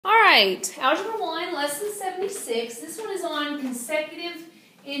right, Algebra 1, Lesson 76. This one is on consecutive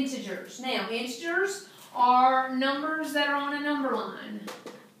integers. Now, integers are numbers that are on a number line.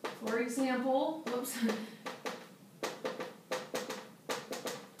 For example, whoops.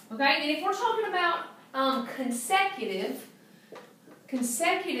 Okay, and if we're talking about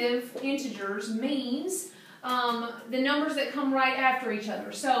consecutive integers means the numbers that come right after each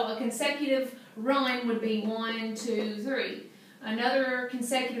other. So a consecutive run would be 1, 2, 3. Another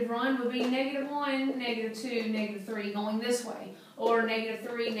consecutive run would be -1, -2, -3 going this way. Or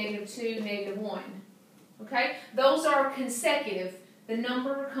 -3, -2, -1. Okay? Those are consecutive. The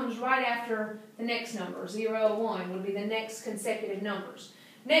number comes right after the next number. 0, 1 would be the next consecutive numbers.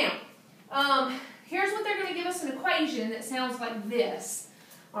 Now, here's what they're going to give us an equation that sounds like this.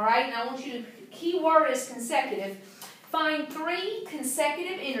 Alright? And I want you to, key word is consecutive. Find 3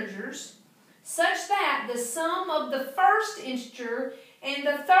 consecutive integers such that the sum of the first integer and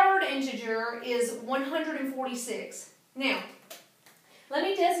the third integer is 146. Now, let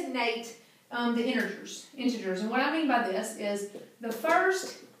me designate the integers. And what I mean by this is the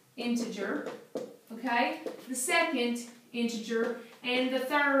first integer, okay, the second integer, and the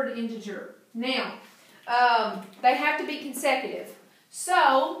third integer. Now, they have to be consecutive.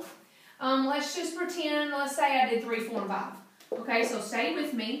 So, let's just pretend, let's say I did 3, 4, and 5. Okay, so stay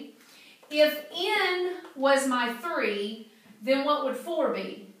with me. If n was my 3, then what would 4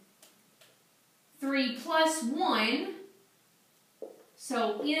 be? 3 plus 1.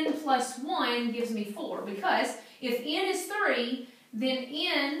 So n plus 1 gives me 4. Because if n is 3, then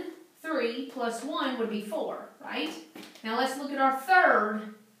n, 3 plus 1 would be 4, right? Now let's look at our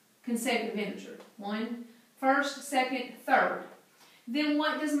third consecutive integer. 1, first, second, third. Then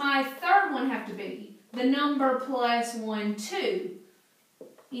what does my third one have to be? The number plus 1, 2.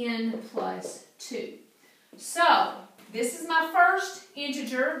 N plus 2. So, this is my first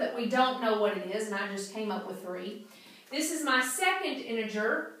integer that we don't know what it is, and I just came up with 3. This is my second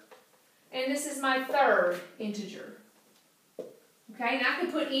integer, and this is my third integer. Okay, and I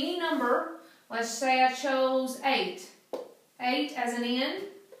could put any number. Let's say I chose 8. 8 as an n.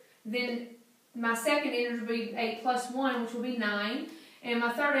 Then my second integer would be 8 plus 1, which would be 9. And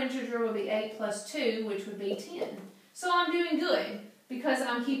my third integer would be 8 plus 2, which would be 10. So I'm doing good, because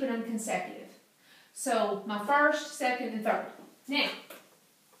I'm keeping them consecutive. So, my first, second, and third. Now,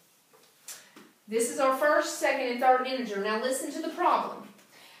 this is our first, second, and third integer. Now listen to the problem.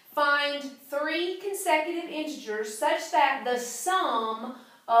 Find 3 consecutive integers such that the sum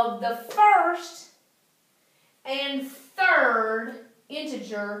of the first and third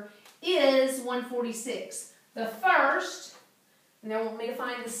integer is 146. The first, and they want me to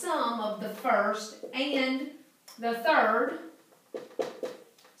find the sum of the first and the third.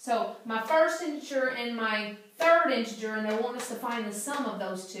 So my first integer and my third integer, and they want us to find the sum of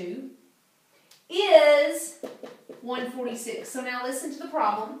those two, is 146. So now listen to the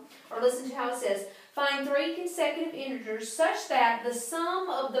problem, or listen to how it says. Find 3 consecutive integers such that the sum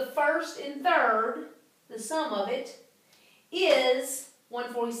of the first and third, the sum of it, is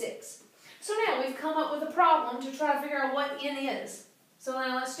 146. So now we've come up with a problem to try to figure out what n is. So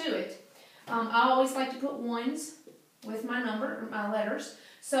now let's do it. I always like to put ones with my number, my letters.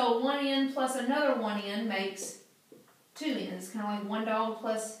 So 1n plus another 1n makes 2n. It's kind of like 1 dog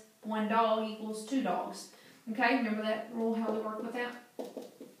plus 1 dog equals 2 dogs. Okay, remember that rule, how we work with that?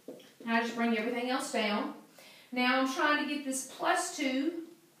 Now I just bring everything else down. Now I'm trying to get this plus 2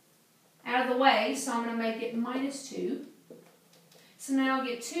 out of the way, so I'm going to make it minus 2. So now I'll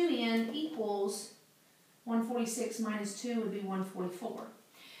get 2n equals 146 minus 2 would be 144.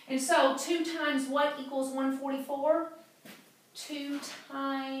 And so 2 times what equals 144? 2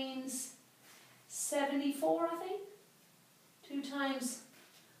 times 74, I think. 2 times,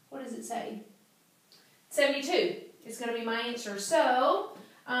 what does it say? 72 is going to be my answer. So,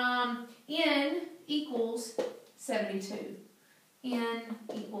 n equals 72. N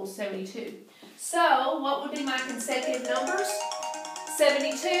equals 72. So, what would be my consecutive numbers?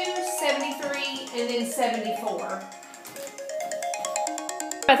 72, 73, and then 74.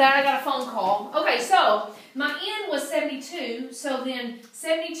 About that, I got a phone call. Okay, so my n was 72, so then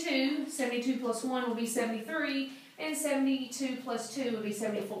 72 plus 1 will be 73, and 72 plus 2 will be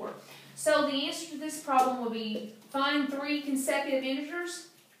 74. So the answer to this problem will be find 3 consecutive integers,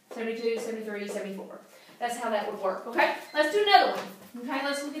 72, 73, 74. That's how that would work, okay? Let's do another one. Okay,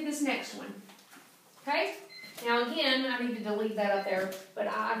 let's look at this next one. Okay? Now again, I need to delete that up there, but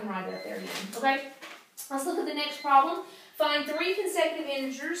I can write it up there again. Okay? Let's look at the next problem. Find 3 consecutive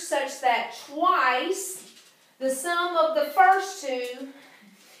integers such that twice the sum of the first 2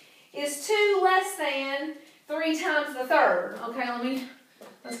 is 2 less than 3 times the third. Okay,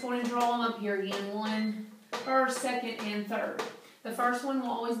 let's go ahead and draw them up here again. One, first, second, and third. The first one will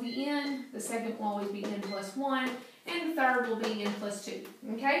always be n, the second will always be n plus 1, and the third will be n plus 2.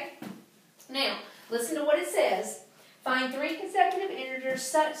 Okay? Now, listen to what it says. Find 3 consecutive integers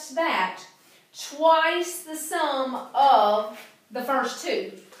such that twice the sum of the first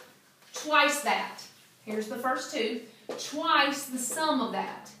 2. Twice that. Here's the first 2. Twice the sum of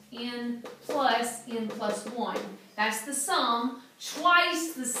that. n plus 1. That's the sum.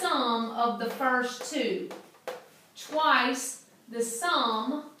 Twice the sum of the first 2. Twice the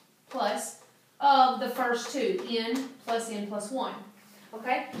sum plus of the first 2. n plus 1.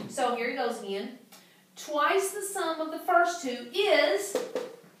 Okay? So here it goes again. Twice the sum of the first 2 is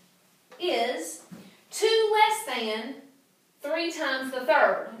 2 less than 3 times the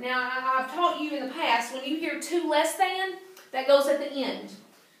third. Now, I've taught you in the past, when you hear 2 less than, that goes at the end.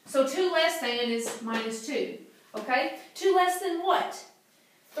 So 2 less than is minus 2. Okay? 2 less than what?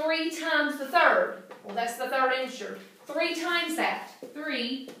 3 times the third. Well, that's the third integer. 3 times that.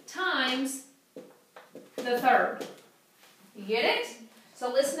 3 times the third. You get it?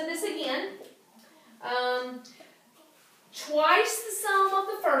 So listen to this again. Twice the sum of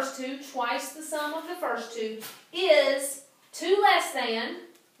the first 2, twice the sum of the first 2 is 2 less than,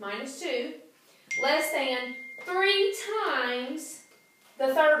 minus 2, less than 3 times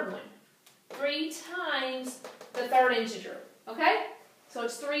the third one. 3 times the third integer. Okay? So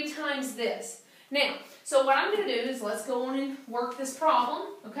it's 3 times this. Now, so what I'm going to do is let's go on and work this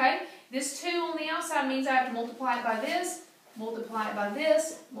problem. Okay? This 2 on the outside means I have to multiply it by this, multiply it by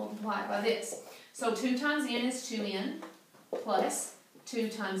this, multiply it by this. So 2 times n is 2n, plus 2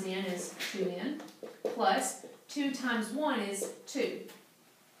 times n is 2n, plus 2 times 1 is 2.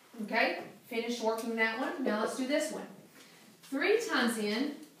 Okay? Finished working that one. Now let's do this one. 3 times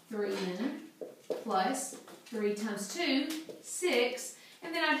n, 3n, plus 3 times 2, 6,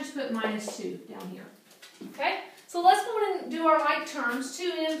 and then I just put minus 2 down here. Okay? So let's go ahead and do our like terms.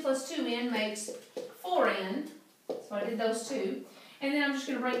 2n plus 2n makes 4n. So I did those two. And then I'm just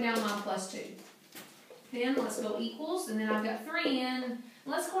going to break down my plus 2. Then let's go equals, and then I've got 3n.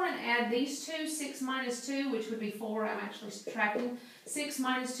 Let's go ahead and add these two. 6 minus 2, which would be 4. I'm actually subtracting. 6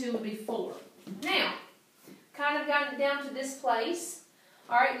 minus 2 would be 4. Now, kind of gotten down to this place.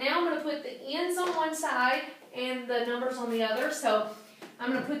 Alright, now I'm going to put the n's on one side and the numbers on the other. So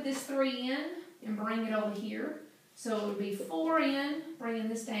I'm going to put this 3n and bring it over here. So it would be 4n, bringing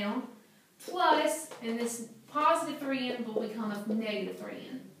this down, plus, and this positive 3n will become a negative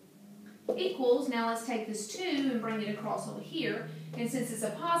 3n. Equals, now let's take this 2 and bring it across over here. And since it's a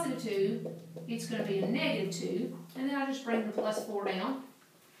positive 2, it's going to be a negative 2. And then I just bring the plus 4 down.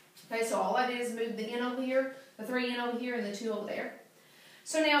 Okay, so all I did is move the n over here, the 3n over here, and the 2 over there.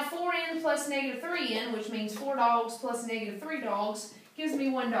 So now 4n plus negative 3n, which means 4 dogs plus negative 3 dogs, gives me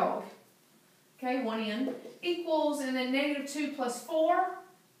 1 dog. Okay, 1n equals, and then negative 2 plus 4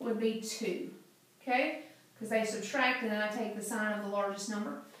 would be 2. Okay, because they subtract, and then I take the sign of the largest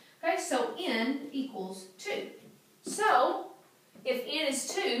number. Okay, so n equals 2. So, if n is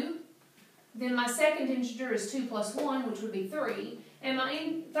 2, then my second integer is 2 plus 1, which would be 3. And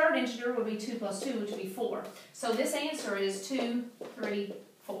my third integer would be 2 plus 2, which would be 4. So this answer is 2, 3,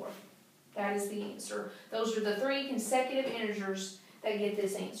 4. That is the answer. Those are the 3 consecutive integers that get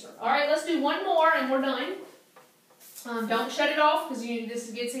this answer. Alright, let's do one more and we're done. Don't shut it off because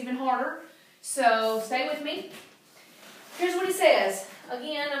this gets even harder. So stay with me. Here's what it says.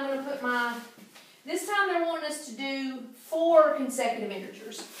 Again, I'm going to put my... This time they're wanting us to do 4 consecutive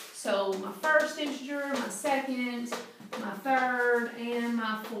integers. So my first integer, my second, my third, and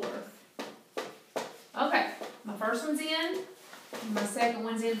my fourth. Okay, my first one's in, my second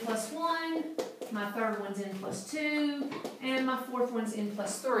one's in plus 1, my third one's in plus 2, and my fourth one's in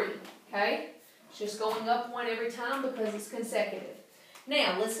plus 3. Okay? It's just going up 1 every time because it's consecutive.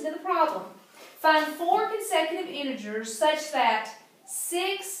 Now, listen to the problem. Find 4 consecutive integers such that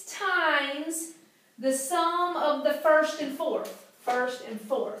 6 times the sum of the first and fourth. First and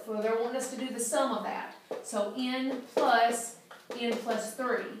fourth. Well, they're wanting us to do the sum of that. So n plus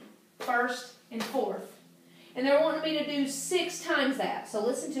 3. First and fourth. And they're wanting me to do 6 times that. So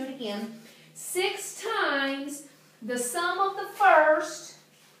listen to it again. 6 times the sum of the first.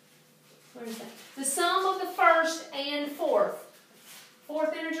 Where is that? The sum of the first and fourth.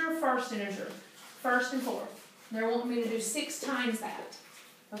 Fourth integer, first integer. First and fourth. They're wanting me to do 6 times that.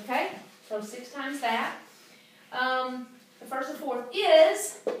 Okay? So 6 times that. The first and fourth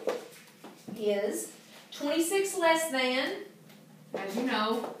is 26 less than, as you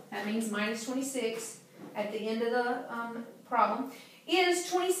know, that means minus 26 at the end of the problem, is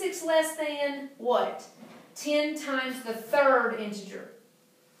 26 less than what? 10 times the third integer.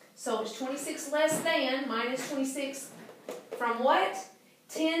 So it's 26 less than minus 26 from what?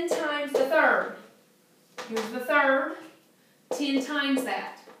 10 times the third. Here's the third. 10 times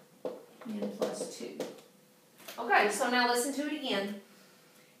that. N plus 2. Okay, so now listen to it again.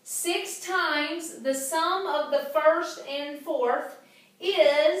 6 times the sum of the first and fourth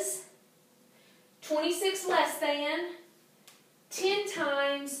is 26 less than 10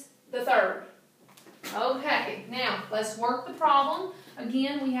 times the third. Okay, now let's work the problem.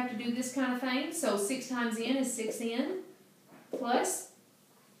 Again, we have to do this kind of thing. So 6 times n is 6n plus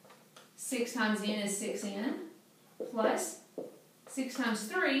 6 times n is 6n plus 6 times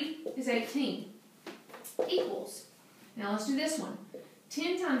 3 is 18 equals. Now let's do this one.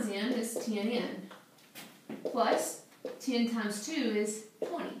 10 times n is 10n plus 10 times 2 is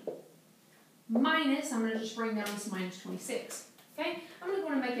 20 minus, I'm going to just bring down this minus 26. Okay, I'm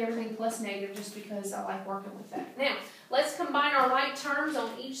going to make everything plus negative just because I like working with that. Now, let's combine our like terms on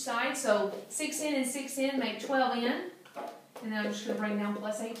each side. So 6n and 6n make 12n. And then I'm just going to bring down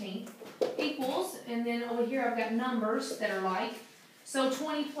plus 18 equals. And then over here I've got numbers that are like. So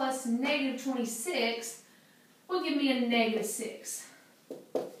 20 plus negative 26 will give me a negative 6.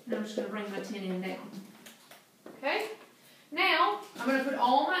 And I'm just going to bring my 10n down. Okay? Now, I'm going to put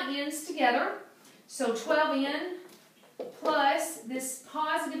all my n's together. So 12n plus this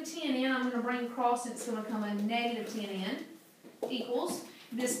positive 10n, I'm going to bring across, and it's going to become a negative 10n equals.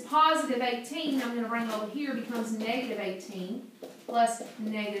 This positive 18, I'm going to bring over here, becomes negative 18 plus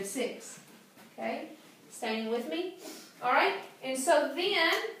negative 6. Okay? Staying with me? All right? And so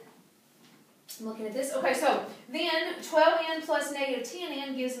then, I'm looking at this. Okay, so then 12n plus negative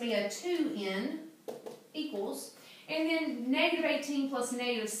 10n gives me a 2n equals. And then negative 18 plus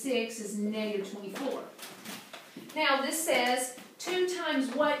negative 6 is negative 24. Now this says 2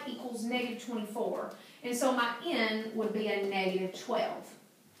 times what equals negative 24? And so my n would be a negative 12.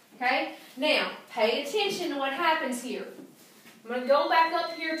 Okay? Now, pay attention to what happens here. I'm going to go back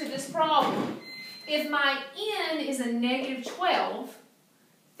up here to this problem. If my n is a negative 12,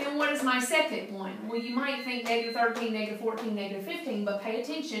 then what is my second one? Well, you might think negative 13, negative 14, negative 15, but pay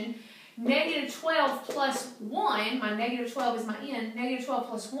attention. Negative 12 plus 1, my negative 12 is my n, negative 12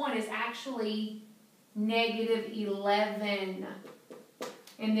 plus 1 is actually negative 11.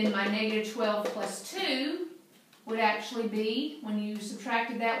 And then my negative 12 plus 2 would actually be, when you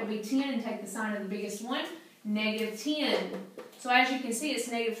subtracted that, would be 10 and take the sign of the biggest one, negative 10. So as you can see, it's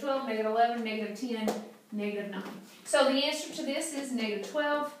negative 12, negative 11, negative 10, negative 9. So the answer to this is negative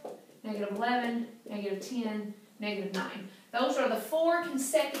 12, negative 11, negative 10, negative 9. Those are the 4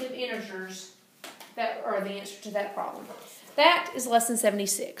 consecutive integers that are the answer to that problem. That is lesson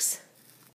 76.